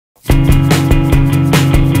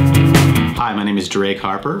name is Drake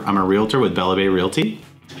Harper. I'm a realtor with Bella Bay Realty.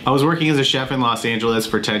 I was working as a chef in Los Angeles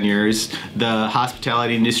for 10 years. The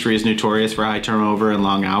hospitality industry is notorious for high turnover and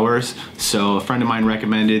long hours, so a friend of mine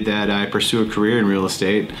recommended that I pursue a career in real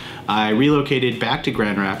estate. I relocated back to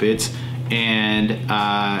Grand Rapids and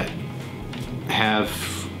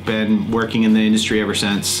have been working in the industry ever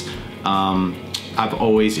since. I've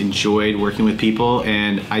always enjoyed working with people,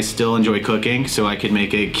 and I still enjoy cooking, so I could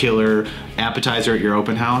make a killer appetizer at your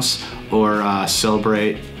open house or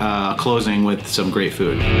celebrate a closing with some great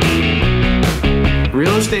food.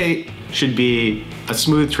 Real estate should be a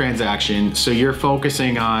smooth transaction, so you're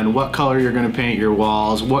focusing on what color you're going to paint your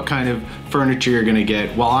walls, what kind of furniture you're going to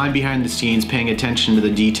get, while I'm behind the scenes paying attention to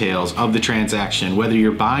the details of the transaction. Whether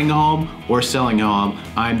you're buying a home or selling a home,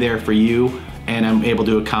 I'm there for you, and I'm able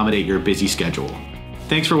to accommodate your busy schedule.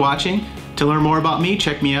 Thanks for watching. To learn more about me,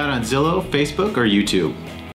 check me out on Zillow, Facebook, or YouTube.